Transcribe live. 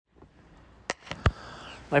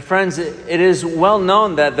My friends, it is well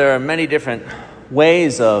known that there are many different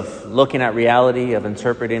ways of looking at reality, of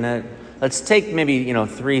interpreting it. Let's take maybe,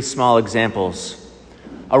 3 small examples.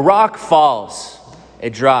 A rock falls,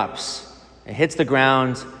 it drops, it hits the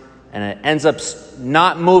ground, and it ends up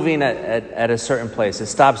not moving at a certain place. It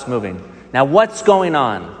stops moving. Now, what's going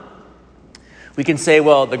on? We can say,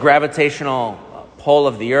 well, the gravitational pull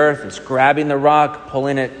of the earth is grabbing the rock,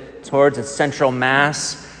 pulling it towards its central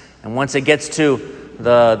mass, and once it gets to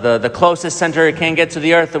the closest center it can get to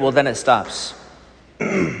the earth, then it stops.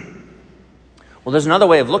 Well, there's another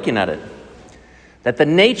way of looking at it. That the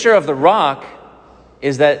nature of the rock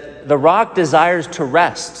is that the rock desires to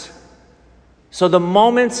rest. So the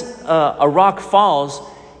moment a rock falls,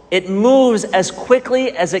 it moves as quickly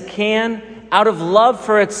as it can out of love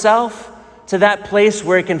for itself to that place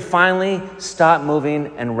where it can finally stop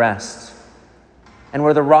moving and rest. And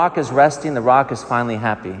where the rock is resting, the rock is finally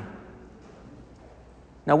happy.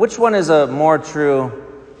 Now, which one is a more true?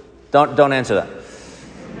 Don't answer that.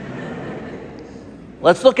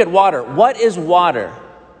 Let's look at water. What is water?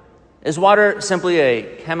 Is water simply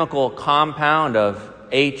a chemical compound of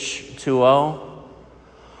H2O?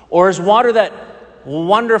 Or is water that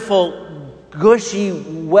wonderful, gushy,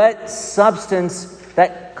 wet substance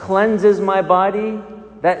that cleanses my body,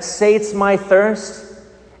 that sates my thirst,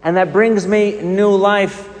 and that brings me new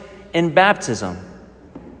life in baptism?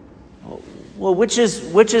 Well, which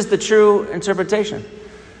is the true interpretation?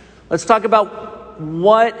 Let's talk about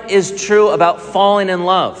what is true about falling in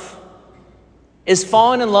love. Is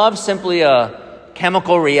falling in love simply a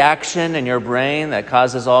chemical reaction in your brain that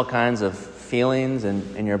causes all kinds of feelings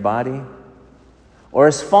in your body? Or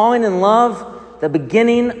is falling in love the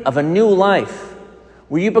beginning of a new life,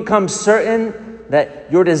 where you become certain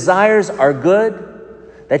that your desires are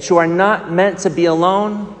good, that you are not meant to be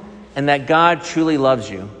alone, and that God truly loves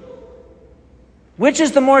you? Which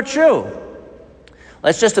is the more true?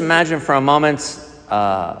 Let's just imagine for a moment,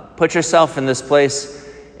 put yourself in this place.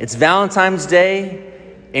 It's Valentine's Day,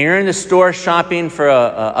 and you're in the store shopping for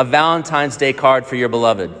a Valentine's Day card for your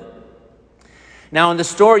beloved. Now in the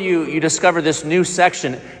store, you discover this new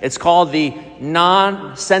section. It's called the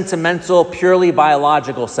non-sentimental, purely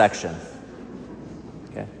biological section.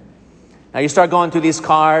 Okay. Now you start going through these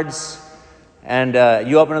cards, and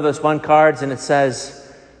you open up this one card, and it says,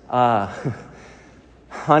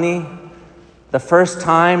 honey, the first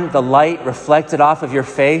time the light reflected off of your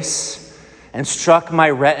face and struck my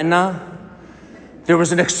retina, there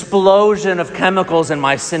was an explosion of chemicals in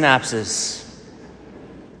my synapses.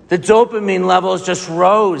 The dopamine levels just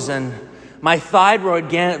rose, and my thyroid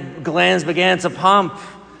glands began to pump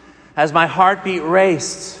as my heartbeat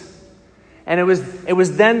raced. And it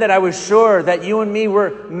was then that I was sure that you and me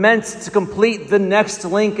were meant to complete the next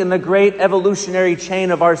link in the great evolutionary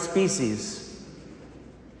chain of our species.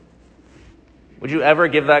 Would you ever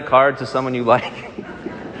give that card to someone you like?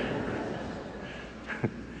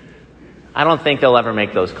 I don't think they'll ever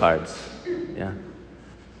make those cards. Yeah.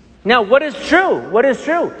 Now, what is true? What is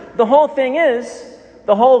true? The whole thing is,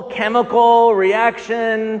 the whole chemical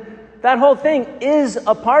reaction, that whole thing is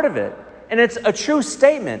a part of it. And it's a true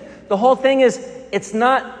statement. The whole thing is, it's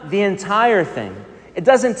not the entire thing. It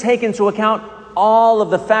doesn't take into account all of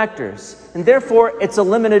the factors. And therefore, it's a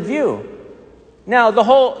limited view. Now, the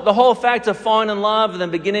whole fact of falling in love and the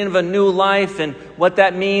beginning of a new life and what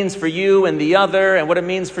that means for you and the other and what it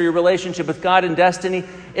means for your relationship with God and destiny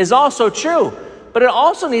is also true. But it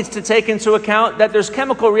also needs to take into account that there's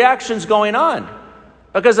chemical reactions going on.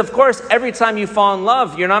 Because, of course, every time you fall in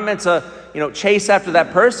love, you're not meant to, chase after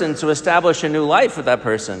that person to establish a new life with that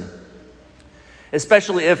person.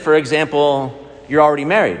 Especially if, for example, you're already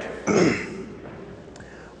married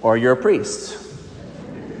or you're a priest.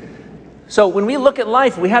 So when we look at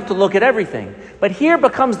life, we have to look at everything. But here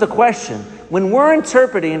becomes the question. When we're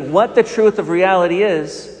interpreting what the truth of reality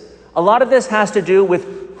is, a lot of this has to do with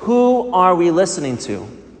who are we listening to?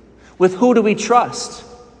 With who do we trust?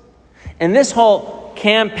 And this whole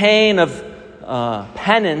campaign of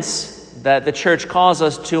penance that the church calls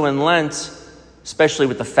us to in Lent, especially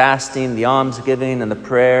with the fasting, the almsgiving, and the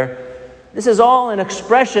prayer, this is all an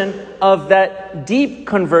expression of that deep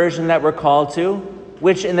conversion that we're called to,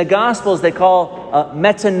 which in the Gospels they call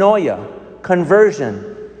metanoia, conversion,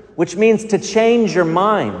 which means to change your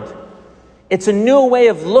mind. It's a new way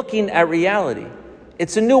of looking at reality.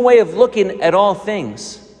 It's a new way of looking at all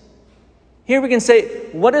things. Here we can say,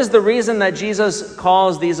 what is the reason that Jesus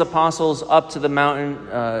calls these apostles up to the mountain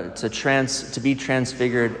to be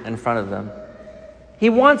transfigured in front of them? He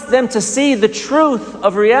wants them to see the truth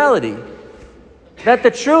of reality. That the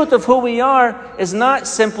truth of who we are is not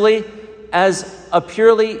simply as a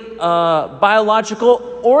purely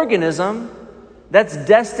biological organism that's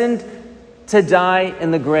destined to die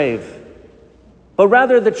in the grave. But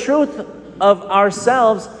rather, the truth of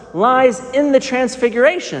ourselves lies in the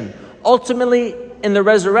transfiguration, ultimately in the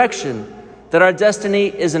resurrection, that our destiny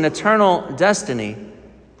is an eternal destiny.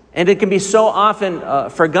 And it can be so often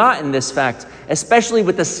forgotten, this fact, especially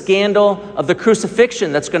with the scandal of the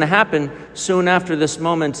crucifixion that's going to happen soon after this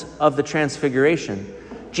moment of the transfiguration.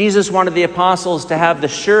 Jesus wanted the apostles to have the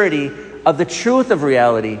surety of the truth of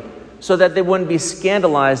reality so that they wouldn't be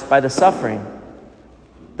scandalized by the suffering.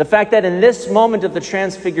 The fact that in this moment of the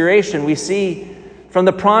transfiguration, we see from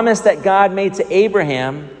the promise that God made to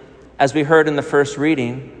Abraham, as we heard in the first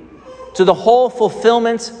reading, to the whole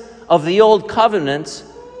fulfillment of the old covenant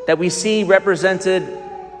that we see represented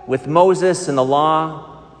with Moses and the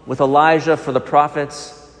law, with Elijah for the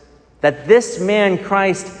prophets, that this man,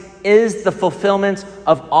 Christ, is the fulfillment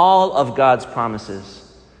of all of God's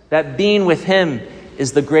promises, that being with him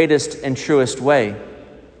is the greatest and truest way.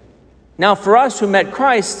 Now, for us who met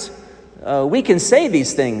Christ, we can say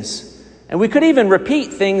these things, and we could even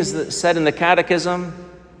repeat things that said in the catechism.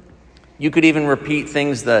 You could even repeat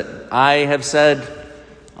things that I have said,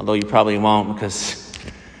 although you probably won't because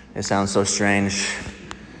it sounds so strange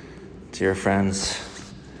to your friends.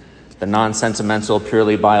 The non-sentimental,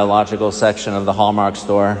 purely biological section of the Hallmark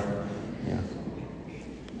store. Yeah.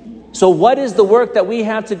 So what is the work that we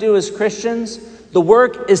have to do as Christians? The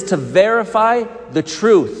work is to verify the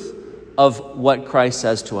truth of what Christ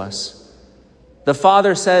says to us. The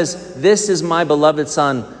Father says, "This is my beloved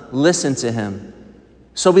Son, listen to him."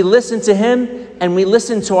 So we listen to him and we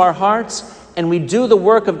listen to our hearts and we do the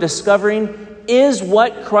work of discovering, is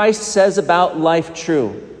what Christ says about life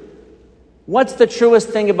true? What's the truest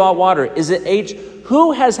thing about water? Is it H?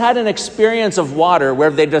 Who has had an experience of water where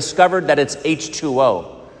they discovered that it's H2O?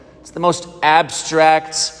 It's the most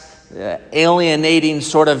abstract, alienating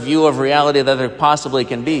sort of view of reality that there possibly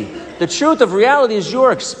can be. The truth of reality is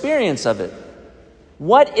your experience of it.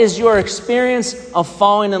 What is your experience of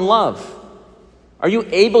falling in love? Are you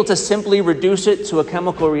able to simply reduce it to a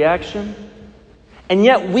chemical reaction? And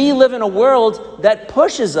yet we live in a world that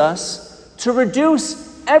pushes us to reduce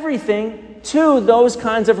everything to those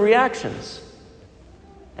kinds of reactions.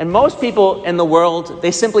 And most people in the world,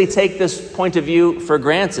 they simply take this point of view for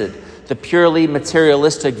granted, the purely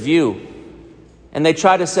materialistic view. And they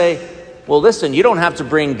try to say, well, listen, you don't have to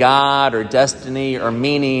bring God or destiny or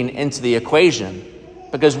meaning into the equation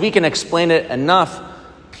because we can explain it enough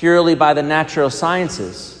purely by the natural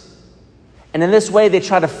sciences. And in this way, they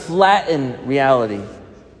try to flatten reality.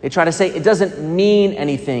 They try to say it doesn't mean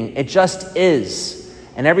anything. It just is.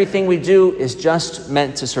 And everything we do is just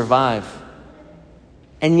meant to survive.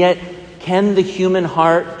 And yet, can the human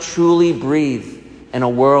heart truly breathe in a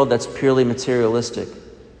world that's purely materialistic?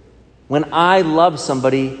 When I love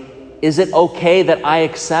somebody, is it okay that I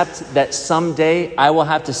accept that someday I will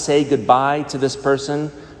have to say goodbye to this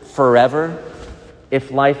person forever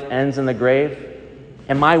if life ends in the grave?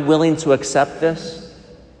 Am I willing to accept this?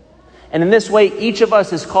 And in this way, each of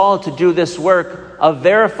us is called to do this work of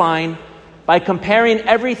verifying by comparing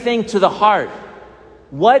everything to the heart.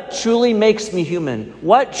 What truly makes me human?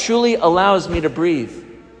 What truly allows me to breathe?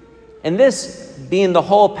 And this, being the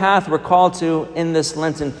whole path we're called to in this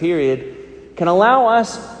Lenten period, can allow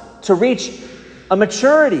us to reach a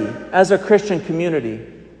maturity as a Christian community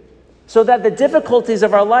so that the difficulties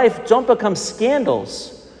of our life don't become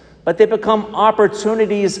scandals, but they become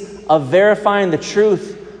opportunities of verifying the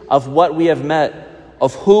truth of what we have met,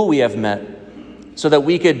 of who we have met, so that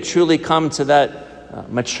we could truly come to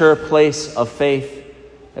that mature place of faith,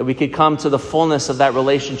 that we could come to the fullness of that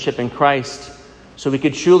relationship in Christ, so we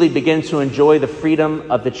could truly begin to enjoy the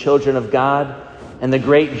freedom of the children of God and the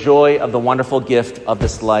great joy of the wonderful gift of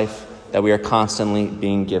this life that we are constantly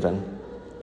being given.